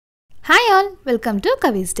all, welcome to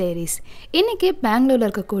Kavi's Dairies. இன்னைக்கு பெங்களூர்ல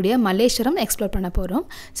இருக்கக்கூடிய மல்லேஸ்வரம் எக்ஸ்ப்ளோர் பண்ண போறோம்.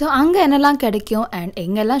 So அங்க என்னெல்லாம் கிடைக்கும் and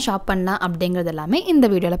எங்கெல்லாம் ஷாப் பண்ணலாம் அப்படிங்கறது எல்லாமே இந்த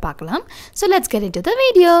வீடியோல பார்க்கலாம். So let's get into the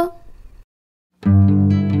video.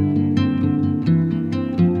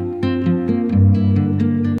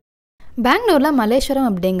 பெங்களூர்ல மல்லேஸ்வரம்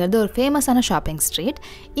அப்படிங்கிறது ஒரு ஃபேமஸான ஷாப்பிங் ஸ்ட்ரீட்.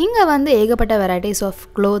 இங்கே வந்து ஏகப்பட்ட varieties of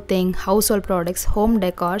clothing, house hold products, home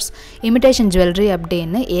decors, imitation jewellery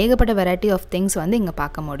அப்படின்னு ஏகப்பட்ட வெரைட்டி ஆஃப் திங்ஸ் வந்து இங்கே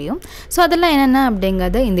பார்க்க முடியும். ஸோ அதெல்லாம் என்னென்ன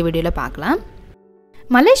அப்படிங்கிறத இந்த வீடியோவில் பார்க்கலாம்.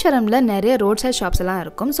 மல்லேஸ்வரமில் நிறைய ரோட் சைட் ஷாப்ஸ் எல்லாம்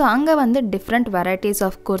இருக்கும். ஸோ அங்கே வந்து different varieties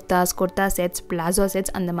of Gurdas, kurta sets, palazzo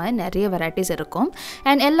sets அந்த மாதிரி நிறைய வெரைட்டிஸ் இருக்கும்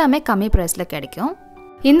அண்ட் எல்லாமே கம்மி ப்ரைஸில் கிடைக்கும்.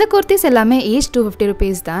 இந்த குர்த்திஸ் எல்லாமே ஈச் 250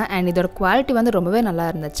 rupees தான் அண்ட் இதோட குவாலிட்டி வந்து ரொம்பவே நல்லா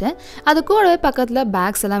இருந்துச்சு. அது கூடவே பக்கத்தில்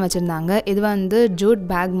பேக்ஸ் எல்லாம் வச்சுருந்தாங்க. இது வந்து ஜூட்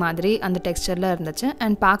பேக் மாதிரி அந்த டெக்ஸ்டரில் இருந்துச்சு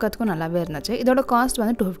அண்ட் பார்க்கறதுக்கும் நல்லாவே இருந்துச்சு. இதோட காஸ்ட்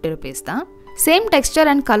வந்து 250 rupees தான். சேம்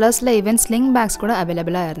டெக்ஸ்டர் அண்ட் கலர்ஸில் ஈவன் ஸ்லிங் பேக்ஸ் கூட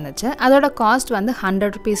அவைலபிளாக இருந்துச்சு. அதோட காஸ்ட் வந்து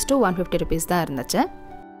 100 rupees to 150 rupees தான் இருந்துச்சு.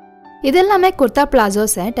 இது எல்லாமே குர்தா பிளாசோ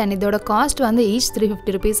செட் அண்ட் இதோட காஸ்ட் வந்து ஈச்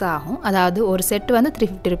 350 rupees ஆகும். அதாவது ஒரு செட் வந்து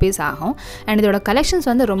 350 rupees ஆகும். அண்ட் இதோட கலெக்ஷன்ஸ்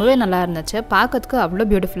வந்து ரொம்பவே நல்லா இருந்துச்சு. பார்க்கறதுக்கு அவ்வளோ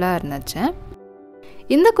பியூட்டிஃபுல்லாக இருந்துச்சு.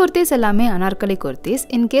 இந்த குர்த்திஸ் எல்லாமே அனார்கலி குர்த்திஸ்.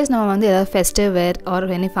 இன்கேஸ் நம்ம வந்து ஏதாவது festive where or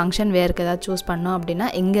any function வேருக்கு ஏதாவது சூஸ் பண்ணோம் அப்படின்னா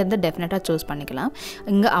இங்கேருந்து டெஃபினட்டாக சூஸ் பண்ணிக்கலாம்.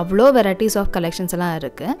 இங்கே அவ்வளோ வெரைட்டிஸ் ஆஃப் கலெக்ஷன்ஸ் எல்லாம்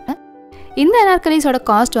இருக்குது. இந்த அனார்கலிஸோட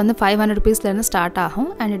காஸ்ட் வந்து 500 rupeesலேருந்து ஸ்டார்ட்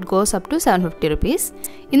ஆகும் and it goes up to 750 rupees.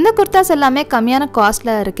 இந்த குர்தாஸ் எல்லாமே கம்மியான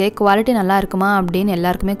காஸ்ட்டில் இருக்கே, குவாலிட்டி நல்லா இருக்குமா அப்படின்னு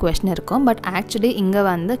எல்லாருக்குமே கொஸ்டின் இருக்கும். பட் ஆக்சுவலி இங்கே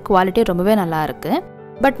வந்து குவாலிட்டி ரொம்பவே நல்லா இருக்குது.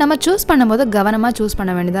 பட் நம்ம சூஸ் பண்ணும்போது கவனமாக சூஸ்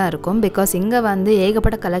பண்ண வேண்டியதாக இருக்கும். பிகாஸ் இங்கே வந்து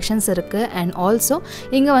ஏகப்பட்ட கலெக்ஷன்ஸ் இருக்குது அண்ட் ஆல்சோ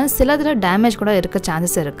இங்கே வந்து சிலதில் டேமேஜ் கூட இருக்க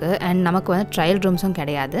சான்சஸ் இருக்குது அண்ட் நமக்கு வந்து ட்ரையல் ரூம்ஸும்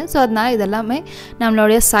கிடையாது. ஸோ அதனால் இதெல்லாமே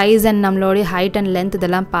நம்மளுடைய சைஸ் அண்ட் நம்மளுடைய ஹைட் அண்ட் லென்த்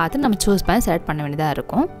இதெல்லாம் பார்த்து நம்ம சூஸ் பண்ணி செலக்ட் பண்ண வேண்டியதாக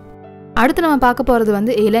இருக்கும். அடுத்து நம்ம பார்க்க போகிறது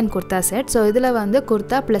வந்து ஏலைன் குர்தா செட். ஸோ இதில் வந்து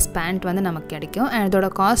குர்தா ப்ளஸ் பேண்ட் வந்து நமக்கு கிடைக்கும் அண்ட் இதோட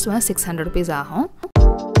காஸ்ட் வந்து 600 rupees ஆகும்.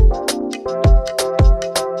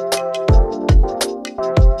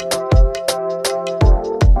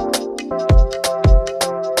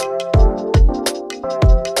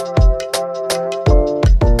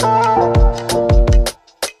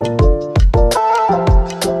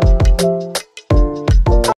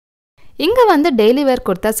 இங்கே வந்து டெய்லி வேர்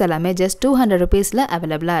குர்தாஸ் எல்லாமே ஜஸ்ட் 200 rupeesல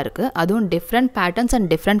அவைலபிளாக இருக்குது. அதுவும் டிஃப்ரெண்ட் பேட்டர்ன்ஸ் அண்ட்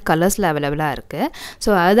டிஃப்ரெண்ட் கலர்ஸில் அவைலபிளாக இருக்குது.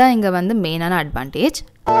 ஸோ அதுதான் இங்கே வந்து மெயினான அட்வான்டேஜ்.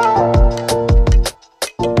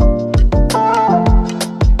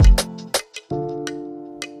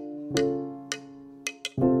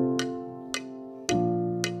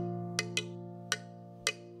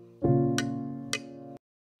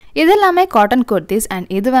 இது எல்லாமே காட்டன் குர்த்திஸ் அண்ட்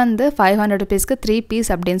இது வந்து 500 rupeesக்கு 3 piece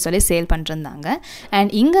அப்படின்னு சொல்லி சேல் பண்ணிருந்தாங்க.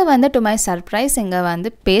 அண்ட் இங்கே வந்து டு மை சர்ப்ரைஸ் இங்கே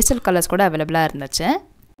வந்து பேஸ்டல் கலர்ஸ் கூட அவைலபிளாக இருந்துச்சு.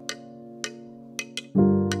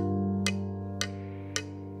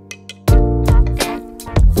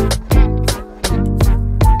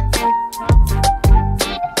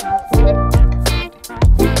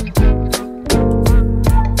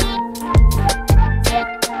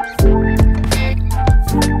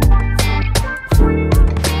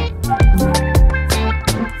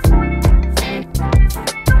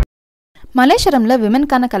 மல்லேஸ்வரமில்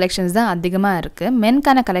விமென்கான கலெக்ஷன்ஸ் தான் அதிகமாக இருக்குது.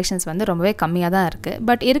 மென்கான கலெக்ஷன்ஸ் வந்து ரொம்பவே கம்மியாக தான் இருக்குது.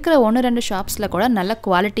 பட் இருக்கிற 1-2 ஷாப்ஸில் கூட நல்ல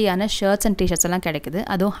குவாலிட்டியான ஷர்ட்ஸ் அண்ட் டிஷர்ட்ஸ் எல்லாம் கிடைக்குது.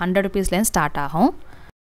 அதுவும் 100 rupeesலேருந்து ஸ்டார்ட் ஆகும்.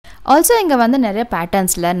 ஆல்சோ இங்கே வந்து நிறைய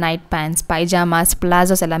பேட்டர்ன்ஸில் நைட் பேண்ட்ஸ், பைஜாமாஸ்,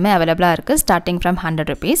 பிளாசோஸ் எல்லாமே அவைலபிளாக இருக்குது ஸ்டார்டிங் ஃப்ரம் 100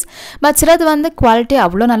 rupees. பட் சிலது வந்து குவாலிட்டி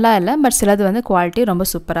அவ்வளோ நல்லா இல்லை. பட் சிலது வந்து குவாலிட்டி ரொம்ப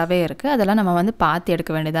சூப்பராகவே இருக்குது. அதெல்லாம் நம்ம வந்து பார்த்து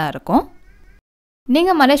எடுக்க வேண்டியதாக இருக்கும்.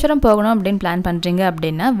 நீங்கள் மல்லேஸ்வரம் போகணும் அப்படின்னு பிளான் பண்ணுறீங்க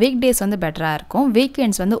அப்படின்னா வீக் டேஸ் வந்து பெட்டராக இருக்கும்.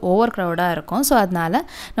 வீக்கெண்ட்ஸ் வந்து ஓவர் க்ரௌடாக இருக்கும். ஸோ அதனால்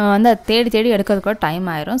நம்ம வந்து அதை தேடி எடுக்கிறது கூட டைம்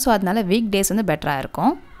ஆயிரும். ஸோ அதனால் வீக் டேஸ் வந்து பெட்டராக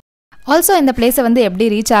இருக்கும். ஆல்சோ இந்த பிளேஸை வந்து எப்படி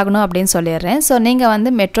ரீச் ஆகணும் அப்படின்னு சொல்லிடுறேன். ஸோ நீங்கள்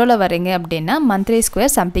வந்து மெட்ரோவில் வரீங்க அப்படின்னா மந்த்லி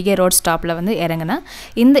ஸ்கொயர் சம்பிகே ரோட் ஸ்டாப்பில் வந்து இறங்கினா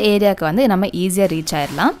இந்த ஏரியாவுக்கு வந்து நம்ம ஈஸியாக ரீச்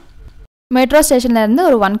ஆயிடலாம். மெட்ரோ ஸ்டேஷன்லேருந்து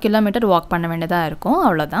ஒரு 1 kilometer வாக் பண்ண வேண்டியதாக இருக்கும்.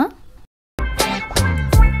 அவ்வளோதான்.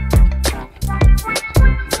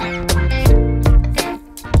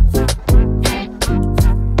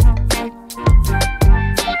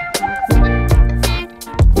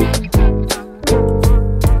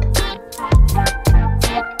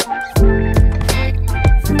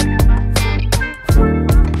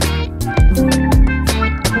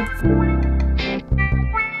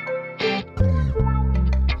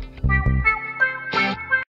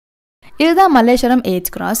 இதுதான் மல்லேஸ்வரம் 8th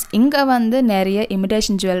cross. இங்கே வந்து நிறைய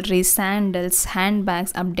imitation jewellery, sandals, hand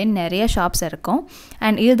bags அப்படின்னு நிறைய ஷாப்ஸ் இருக்கும்.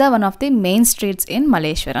 அண்ட் இதுதான் one of the main streets in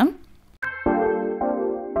Malleswaram.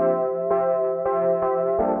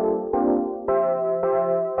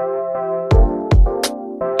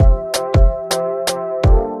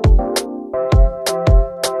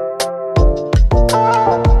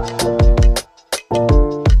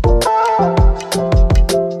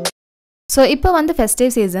 So இப்போ வந்து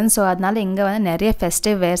ஃபெஸ்டிவ் சீசன். ஸோ அதனால் இங்கே வந்து நிறைய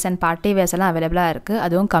festive verse and party verse எல்லாம் அவைலபிளாக இருக்குது.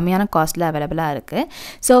 அதுவும் கம்மியான காஸ்ட்டில் அவைலபிளாக இருக்குது.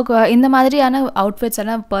 ஸோ இந்த மாதிரியான அவுட்ஃபிட்ஸ்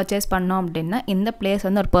எல்லாம் பர்ச்சேஸ் பண்ணோம் அப்படின்னா இந்த பிளேஸ்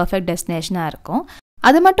வந்து ஒரு பர்ஃபெக்ட் டெஸ்டினேஷனாக இருக்கும்.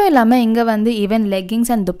 அது மட்டும் இல்லாமல் இங்கே வந்து ஈவன்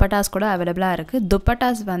லெக்கிங்ஸ் அண்ட் துப்பட்டாஸ் கூட அவைலபிளாக இருக்குது.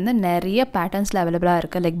 துப்பட்டாஸ் வந்து நிறைய பேட்டர்ன்ஸில் அவைலபிளாக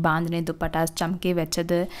இருக்குது. லைக் பாந்தினி துப்பட்டாஸ், சம்கி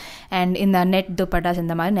வச்சது அண்ட் இந்த நெட் துப்பட்டாஸ்,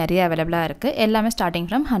 இந்த மாதிரி நிறைய அவைலபிளாக இருக்குது. எல்லாமே ஸ்டார்டிங்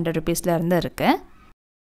ஃப்ரம் 100 rupeesலேருந்து இருக்குது.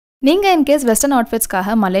 நீங்கள் இன்கேஸ் வெஸ்டர்ன்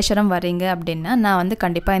அவுட்ஃபிட்ஸ்க்காக மல்லேஸ்வரம் வரீங்க அப்படின்னா நான் வந்து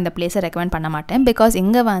கண்டிப்பாக இந்த பிளேஸை ரெக்கமெண்ட் பண்ண மாட்டேன். பிகாஸ்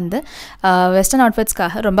இங்கே வந்து வெஸ்டர்ன்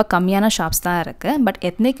அவுட்ஃபிட்ஸ்க்காக ரொம்ப கம்மியான ஷாப்ஸ் தான் இருக்குது. பட்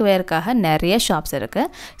எத்னிக் வேர்க்காக நிறைய ஷாப்ஸ் இருக்குது.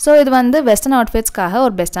 ஸோ இது வந்து வெஸ்டர்ன் அவுட்ஃபிட்ஸ்க்காக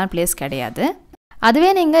ஒரு பெஸ்ட்டான பிளேஸ் கிடையாது. அதுவே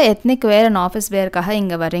நீங்கள் எத்னிக் வேர் அண்ட் ஆஃபீஸ் வேர்க்காக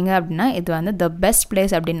இங்கே வரீங்க அப்படின்னா இது வந்து த பெஸ்ட்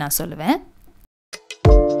பிளேஸ் அப்படின்னு நான் சொல்லுவேன்.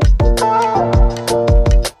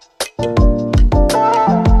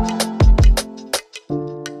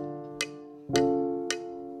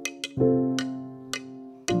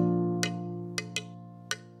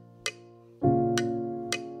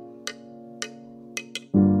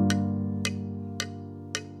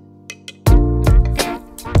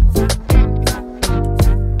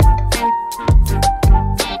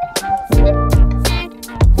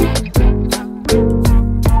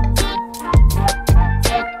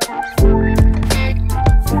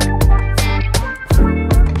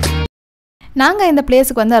 நாங்கள் இந்த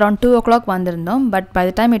பிளேஸுக்கு வந்து அரௌண்ட் 2 o'clock வந்திருந்தோம். But by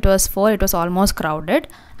the time it was 4 it was almost crowded.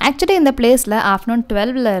 Actually இந்த பிளேஸில் ஆஃப்டர்நூன்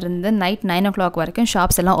 12 நைட் 9 o'clock வரைக்கும்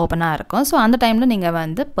ஷாப்ஸ் எல்லாம் ஓப்பனாக இருக்கும். ஸோ அந்த டைமில் நீங்கள்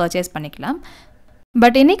வந்து பர்ச்சேஸ் பண்ணிக்கலாம்.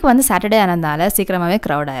 பட் இன்றைக்கி வந்து சாட்டர்டே ஆனதால் சீக்கிரமாகவே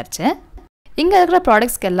க்ரௌட் ஆயிடுச்சு. இங்கே இருக்கிற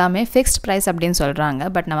ப்ராடக்ட்ஸ்க்கு எல்லாமே ஃபிக்ஸ்ட் ப்ரைஸ் அப்படின்னு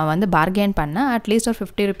சொல்கிறாங்க. பட் நம்ம வந்து பார்கெயின் பண்ணால் அட்லீஸ்ட் ஒரு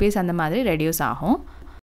 50 rupees அந்த மாதிரி ரெடியூஸ் ஆகும்.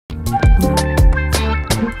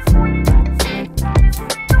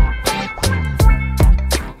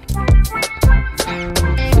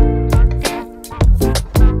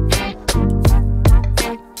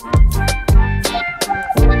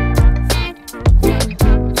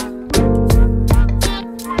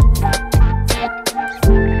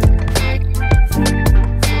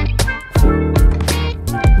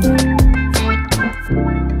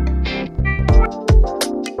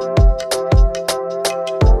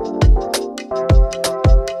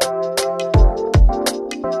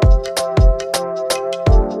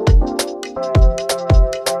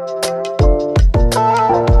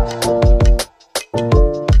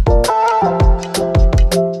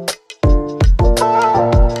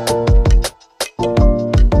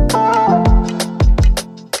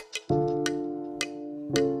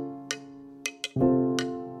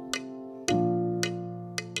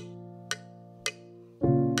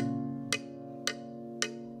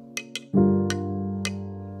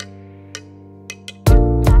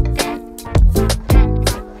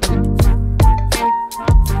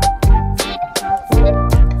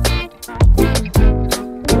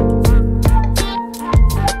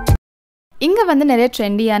 இங்கே வந்து நிறைய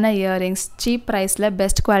ட்ரெண்டியான இயரிங்ஸ், சீப் ப்ரைஸில்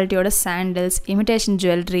best குவாலிட்டியோட sandals, imitation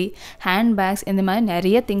jewellery, hand bags, இந்த மாதிரி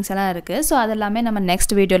நிறைய திங்ஸ் எல்லாம் இருக்குது. ஸோ அதெல்லாமே நம்ம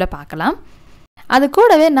நெக்ஸ்ட் வீடியோவில் பார்க்கலாம். அது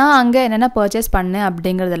கூடவே நான் அங்கே என்னென்ன பர்ச்சேஸ் பண்ணேன்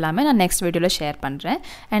அப்படிங்கிறது எல்லாமே நான் நெக்ஸ்ட் வீடியோவில் ஷேர் பண்ணுறேன்.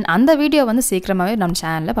 அண்ட் அந்த வீடியோ வந்து சீக்கிரமாகவே நம்ம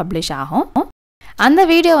சேனலில் பப்ளிஷ் ஆகும். அந்த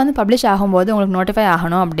வீடியோ வந்து பப்ளிஷ் ஆகும்போது உங்களுக்கு நோட்டிஃபை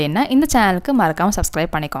ஆகணும் அப்படின்னா இந்த சேனலுக்கு மறக்காமல்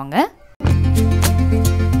சப்ஸ்கிரைப் பண்ணிக்கோங்க.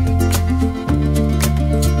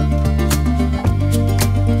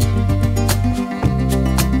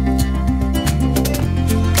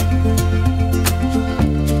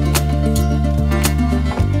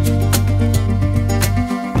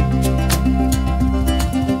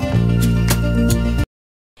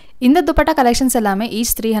 இந்த துப்பட்டா கலெக்ஷன்ஸ் எல்லாமே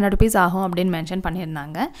ஈச் 300 rupees ஆகும் அப்படின்னு மென்ஷன்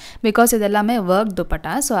பண்ணியிருந்தாங்க. பிகாஸ் இது எல்லாமே ஒர்க்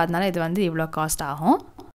துப்பட்டா. ஸோ அதனால் இது வந்து இவ்வளோ காஸ்ட் ஆகும்.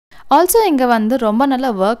 ஆல்சோ இங்கே வந்து ரொம்ப நல்லா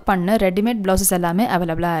ஒர்க் பண்ண ரெடிமேட் ப்ளவுசஸ் எல்லாமே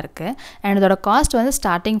அவைலபிளாக இருக்குது. அண்ட் இதோட காஸ்ட் வந்து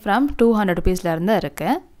ஸ்டார்டிங் ஃப்ரம் 200 rupeesலேருந்து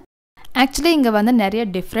இருக்குது. ஆக்சுவலி இங்கே வந்து நிறைய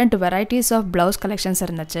different varieties of blouse collections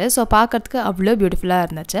இருந்துச்சு. ஸோ பார்க்குறதுக்கு அவ்வளோ பியூட்டிஃபுல்லாக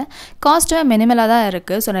இருந்துச்சு. காஸ்ட்டுமே மினிமலாக தான்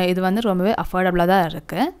இருக்குது. ஸோ இது வந்து ரொம்பவே அஃபோர்டபுளாக தான்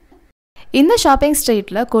இருக்குது. இந்த ஷாப்பிங்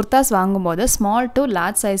ஸ்ட்ரீட்டில் குர்தாஸ் வாங்கும்போது ஸ்மால் டு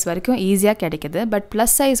லார்ஜ் சைஸ் வரைக்கும் ஈஸியாக கிடைக்குது. பட்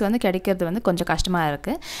ப்ளஸ் சைஸ் வந்து கிடைக்கிறது வந்து கொஞ்சம் கஷ்டமாக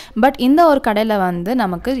இருக்குது. பட் இந்த ஒரு கடையில் வந்து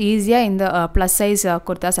நமக்கு ஈஸியாக இந்த ப்ளஸ் சைஸ்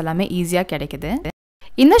குர்தாஸ் எல்லாமே ஈஸியாக கிடைக்குது.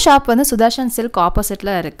 இந்த ஷாப் வந்து சுதர்ஷன் சில்க்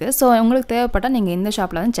ஆப்போசிட்டில் இருக்குது. ஸோ உங்களுக்கு தேவைப்பட்டால் நீங்கள் இந்த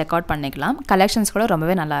ஷாப்பில் வந்து செக் அவுட் பண்ணிக்கலாம். கலெக்ஷன்ஸ் கூட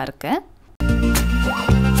ரொம்பவே நல்லா இருக்குது.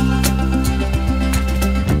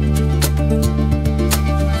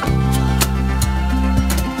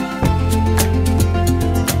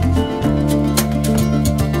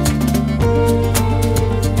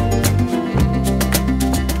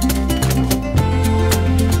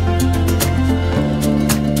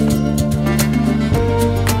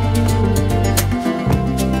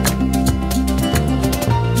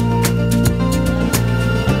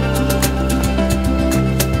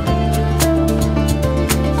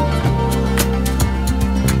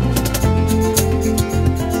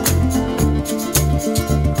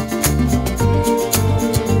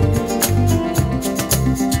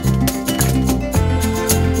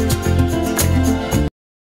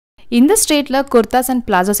 இந்த ஸ்ட்ரீட்டில் குர்தாஸ் அண்ட்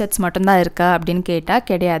பிளாசோ செட்ஸ் மட்டும்தான் இருக்கா அப்படின்னு கேட்டால்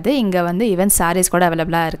கிடையாது. இங்கே வந்து ஈவன் சாரீஸ் கூட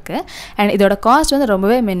அவைலபிளாக இருக்குது. அண்ட் இதோட காஸ்ட் வந்து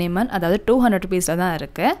ரொம்பவே மினிமம், அதாவது 200 rupeesல தான்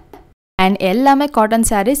இருக்குது. அண்ட் எல்லாமே காட்டன்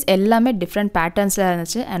சாரீஸ், எல்லாமே டிஃப்ரெண்ட் பேட்டர்ன்ஸில்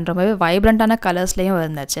இருந்துச்சு அண்ட் ரொம்பவே வைப்ரண்ட்டான கலர்ஸ்லேயும்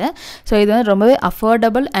இருந்துச்சு. ஸோ இது வந்து ரொம்பவே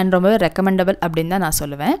அஃபோர்டபுள் அண்ட் ரொம்பவே ரெக்கமெண்டபிள் அப்படின்னு தான் நான்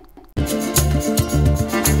சொல்லுவேன்.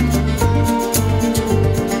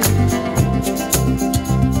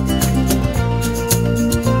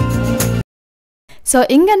 ஸோ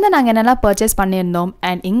இங்கேருந்து நாங்கள் என்னெல்லாம் பர்ச்சேஸ் பண்ணியிருந்தோம்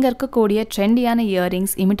அண்ட் இங்கே இருக்கக்கூடிய ட்ரெண்டியான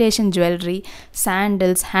earrings, imitation jewellery,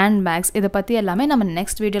 sandals, handbags இதை பற்றி எல்லாமே நம்ம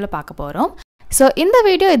நெக்ஸ்ட் வீடியோவில் பார்க்க போகிறோம். ஸோ இந்த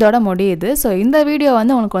வீடியோ இதோட முடியுது. ஸோ இந்த வீடியோ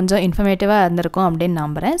வந்து உங்களுக்கு கொஞ்சம் இன்ஃபர்மேட்டிவாக இருந்திருக்கும் அப்படின்னு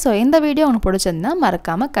நம்புகிறேன். ஸோ இந்த வீடியோ உங்களுக்கு பிடிச்சிருந்தா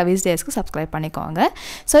மறக்காமல் கவிஸ் டேஸ்க்கு சப்ஸ்கிரைப் பண்ணிக்கோங்க.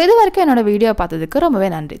 ஸோ இது வரைக்கும் என்னோடய வீடியோ பார்த்ததுக்கு ரொம்பவே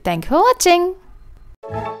நன்றி. தேங்க்யூ ஃபார் வாட்சிங்.